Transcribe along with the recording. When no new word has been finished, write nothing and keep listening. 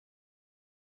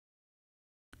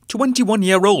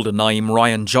21-year-old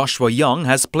Nyeem Joshua Young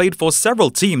has played for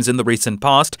several teams in the recent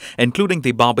past, including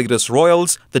the Barbados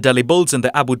Royals, the Delhi Bulls in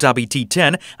the Abu Dhabi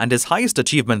T10 and his highest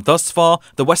achievement thus far,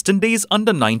 the West Indies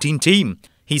Under-19 team.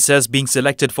 He says being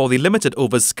selected for the limited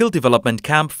overs skill development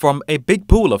camp from a big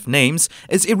pool of names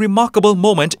is a remarkable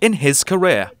moment in his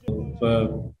career.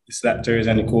 For the selectors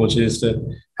and the coaches to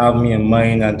have me in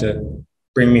mind and to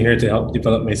bring me here to help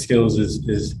develop my skills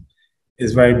is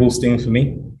very boosting for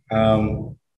me.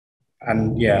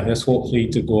 And yeah, just hopefully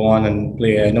to go on and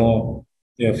play. I know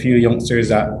there are a few youngsters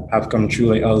that have come through,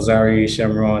 like Alzari,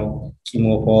 Shemron,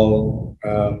 Kimo Paul,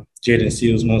 Jaden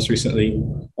Seals most recently,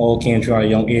 all came through at a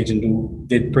young age and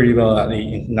did pretty well at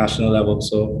the international level.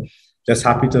 So just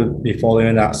happy to be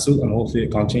following that suit and hopefully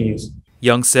it continues.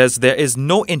 Young says there is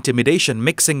no intimidation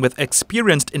mixing with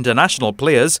experienced international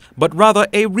players, but rather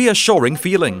a reassuring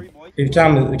feeling. The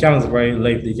camp is a very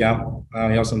lively camp.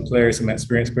 We have some players, some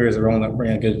experienced players around that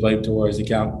bring a good vibe towards the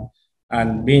camp.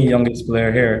 And being the youngest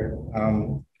player here,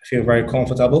 I feel very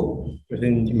comfortable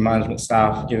within the management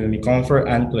staff, giving me comfort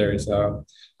and players.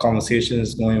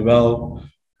 Conversations going well,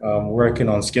 working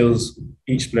on skills,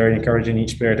 each player, encouraging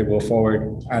each player to go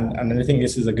forward. And I think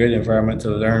this is a good environment to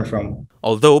learn from.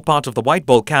 Although part of the white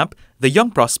ball camp, the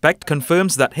young prospect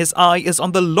confirms that his eye is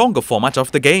on the longer format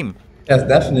of the game. Yes,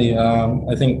 definitely.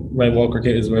 I think white ball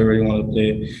cricket is where I really want to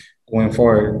play going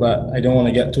forward. But I don't want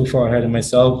to get too far ahead of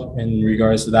myself in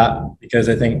regards to that, because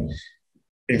I think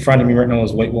in front of me right now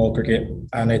is white ball cricket.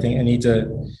 And I think I need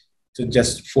to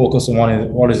just focus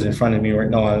on what is in front of me right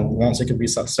now. And once I can be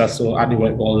successful at the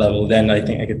white ball level, then I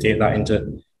think I could take that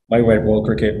into my white ball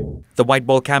cricket. The white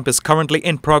ball camp is currently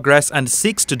in progress and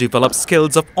seeks to develop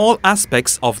skills of all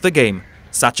aspects of the game.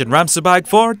 Sachin Ramsubhag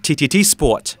for TTT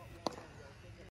Sport.